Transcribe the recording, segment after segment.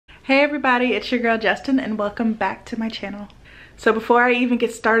Hey everybody, it's your girl Justyn and welcome back to my channel. So before I even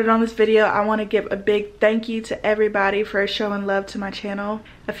get started on this video, I want to give a big thank you to everybody for showing love to my channel.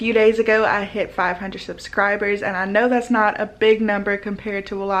 A few days ago I hit 500 subscribers and I know that's not a big number compared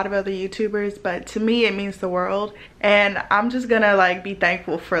to a lot of other YouTubers, but to me it means the world. And I'm just gonna be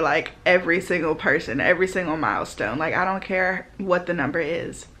thankful for every single person, every single milestone. I don't care what the number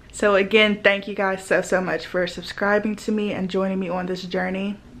is. So again, thank you guys so much for subscribing to me and joining me on this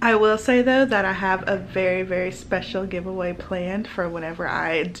journey. I will say though that I have a very special giveaway planned for whenever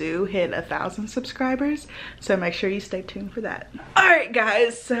I do hit 1,000 subscribers, so make sure you stay tuned for that. Alright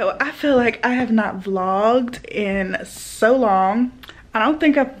guys, so I feel like I have not vlogged in so long. I don't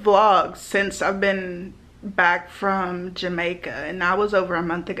think I've vlogged since I've been back from Jamaica, and that was over a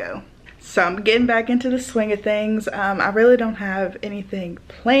month ago. So I'm getting back into the swing of things. I really don't have anything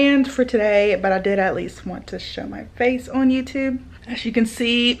planned for today, but I did at least want to show my face on YouTube. As you can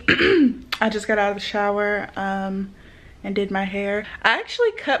see, I just got out of the shower and did my hair. I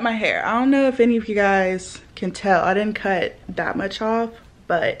actually cut my hair. I don't know if any of you guys can tell. I didn't cut that much off,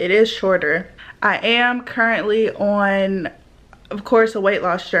 but it is shorter. I am currently on, of course, a weight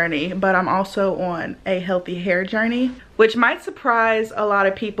loss journey, but I'm also on a healthy hair journey, which might surprise a lot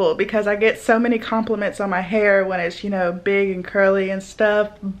of people because I get so many compliments on my hair when it's, you know, big and curly and stuff.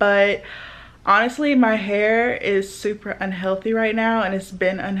 But honestly, my hair is super unhealthy right now, and it's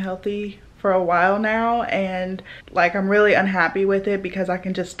been unhealthy for a while now, and I'm really unhappy with it because I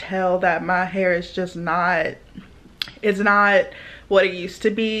can just tell that my hair is just not, it's not what it used to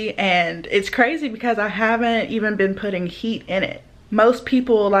be. And it's crazy because I haven't even been putting heat in it. Most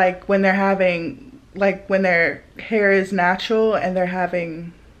people, when they're having, when their hair is natural and they're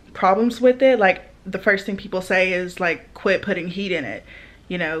having problems with it, the first thing people say is quit putting heat in it,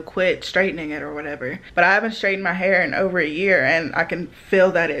 you know, quit straightening it or whatever. But I haven't straightened my hair in over a year and I can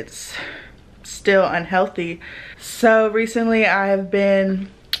feel that it's still unhealthy. So recently I have been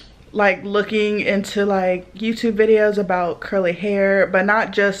looking into YouTube videos about curly hair, but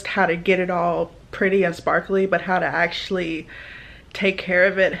not just how to get it all pretty and sparkly, but how to actually take care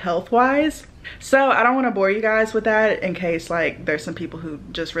of it health-wise. So I don't want to bore you guys with that in case there's some people who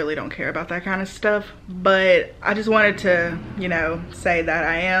just really don't care about that kind of stuff, but I just wanted to, you know, say that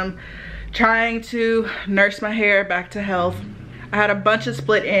I am trying to nurse my hair back to health. I had a bunch of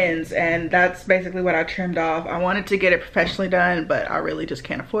split ends and that's basically what I trimmed off. I wanted to get it professionally done, but I really just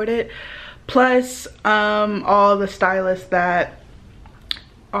can't afford it. Plus all the stylists that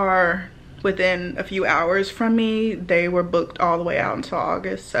are within a few hours from me, they were booked all the way out until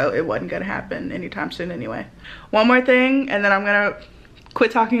August, so it wasn't gonna happen anytime soon anyway. One more thing and then I'm gonna quit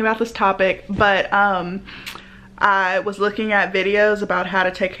talking about this topic, but I was looking at videos about how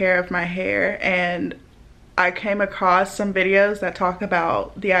to take care of my hair, and I came across some videos that talk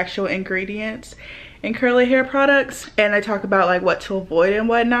about the actual ingredients in curly hair products, and they talk about what to avoid and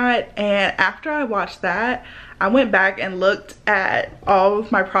whatnot. And after I watched that, I went back and looked at all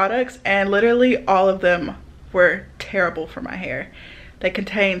of my products, and literally all of them were terrible for my hair. They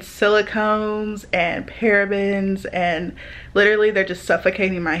contain silicones and parabens, and literally they're just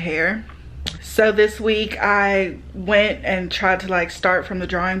suffocating my hair. So this week I went and tried to start from the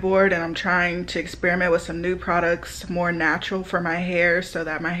drawing board, and I'm trying to experiment with some new products, more natural for my hair, so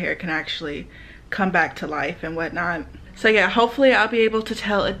that my hair can actually come back to life and whatnot. So yeah, hopefully I'll be able to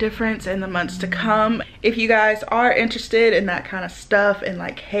tell a difference in the months to come. If you guys are interested in that kind of stuff, and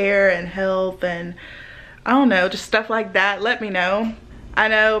hair and health and I don't know, just stuff like that, let me know. I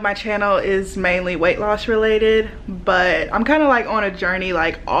know my channel is mainly weight loss related, but I'm kind of on a journey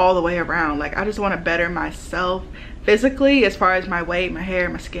all the way around. I just want to better myself physically as far as my weight, my hair,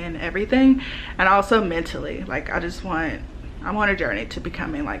 my skin, everything, and also mentally. I'm on a journey to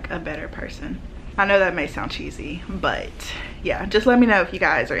becoming a better person. I know that may sound cheesy, but yeah, just let me know if you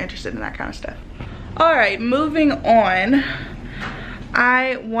guys are interested in that kind of stuff. All right, moving on.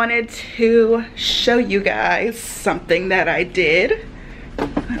 I wanted to show you guys something that I did.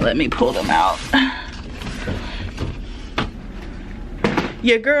 Let me pull them out.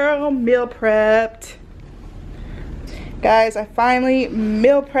 Your girl meal prepped. Guys, I finally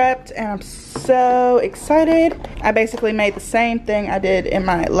meal prepped and I'm so excited. I basically made the same thing I did in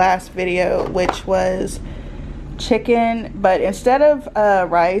my last video, which was chicken, but instead of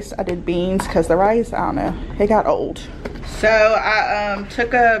rice, I did beans because the rice, I don't know, it got old. So I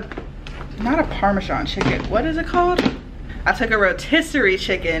took not a Parmesan chicken, what is it called? I took a rotisserie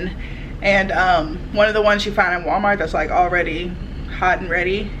chicken, and one of the ones you find in Walmart that's already hot and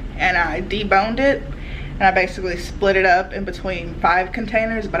ready, and I deboned it. And I basically split it up in between 5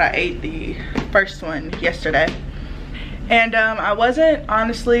 containers, but I ate the first one yesterday. And I wasn't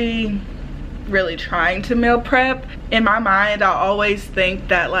honestly really trying to meal prep. In my mind, I always think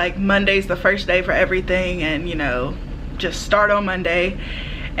that like Monday's the first day for everything, and you know, just start on Monday.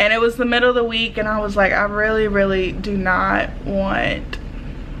 And it was the middle of the week, and I was like, I really do not want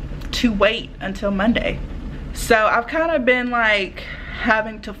to wait until Monday. So I've kind of been like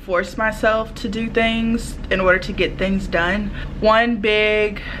having to force myself to do things in order to get things done. One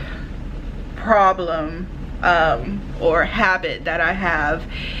big problem or habit that I have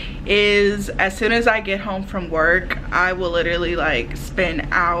is as soon as I get home from work, I will literally like spend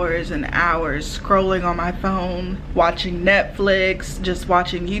hours and hours scrolling on my phone, watching Netflix, just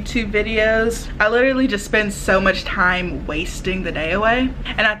watching YouTube videos. I literally just spend so much time wasting the day away.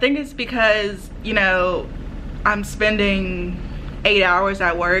 And I think it's because, you know, I'm spending 8 hours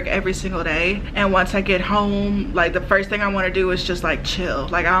at work every single day, and once I get home, like the first thing I want to do is just like chill.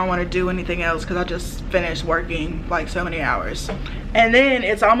 Like I don't want to do anything else because I just finished working like so many hours. And then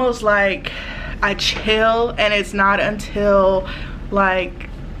it's almost like I chill, and it's not until like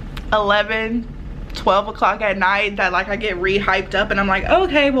 11, 12 o'clock at night that like I get re-hyped up and I'm like,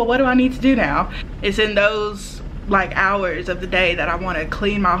 okay, well what do I need to do now? It's in those like hours of the day that I want to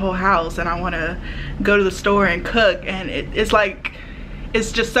clean my whole house, and I want to go to the store and cook, and it's like,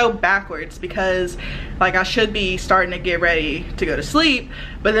 it's just so backwards because like I should be starting to get ready to go to sleep,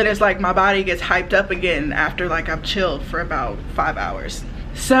 but then it's like my body gets hyped up again after like I've chilled for about 5 hours.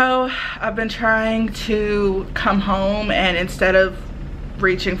 So I've been trying to come home, and instead of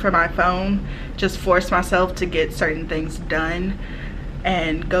reaching for my phone, just force myself to get certain things done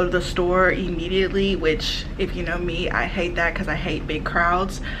and go to the store immediately, which if you know me, I hate that because I hate big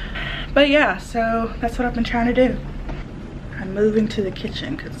crowds. But yeah, so that's what I've been trying to do. I'm moving to the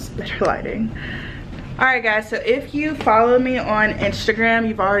kitchen because it's better lighting. All right guys, so if you follow me on Instagram,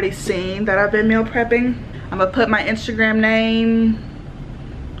 you've already seen that I've been meal prepping. I'm gonna put my Instagram name,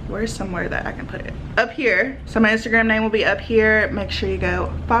 where's somewhere that I can put it? Up here. So my Instagram name will be up here. Make sure you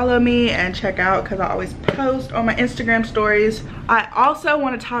go follow me and check out, because I always post on my Instagram stories. I also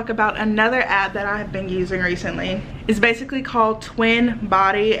want to talk about another app that I have been using recently. It's basically called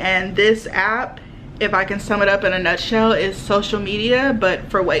Twinbody, and this app, if I can sum it up in a nutshell, is social media but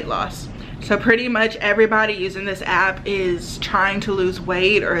for weight loss. So pretty much everybody using this app is trying to lose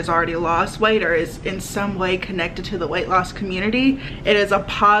weight, or has already lost weight, or is in some way connected to the weight loss community. It is a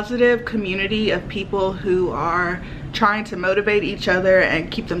positive community of people who are trying to motivate each other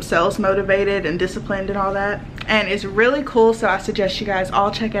and keep themselves motivated and disciplined and all that. And it's really cool, so I suggest you guys all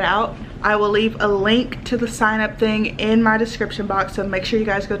check it out. I will leave a link to the sign up thing in my description box, so make sure you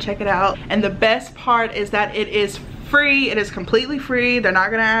guys go check it out. And the best part is that it is free. It is completely free. They're not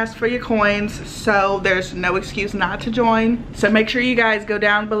gonna ask for your coins, so there's no excuse not to join. So make sure you guys go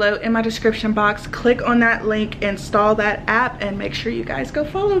down below in my description box, click on that link, install that app, and make sure you guys go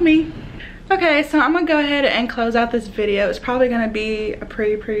follow me. Okay, so I'm gonna go ahead and close out this video. It's probably gonna be a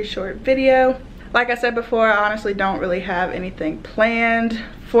pretty short video. Like I said before, I honestly don't really have anything planned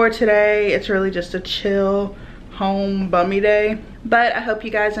for today. It's really just a chill home bummy day. But I hope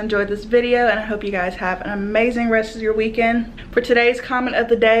you guys enjoyed this video, and I hope you guys have an amazing rest of your weekend. For today's comment of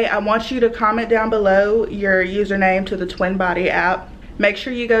the day, I want you to comment down below your username to the Twinbody app. Make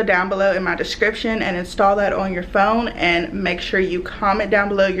sure you go down below in my description and install that on your phone, and make sure you comment down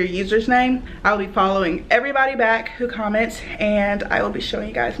below your user's name. I'll be following everybody back who comments, and I will be showing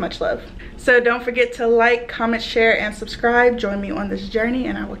you guys much love. So don't forget to like, comment, share, and subscribe. Join me on this journey,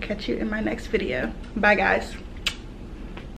 and I will catch you in my next video. Bye guys.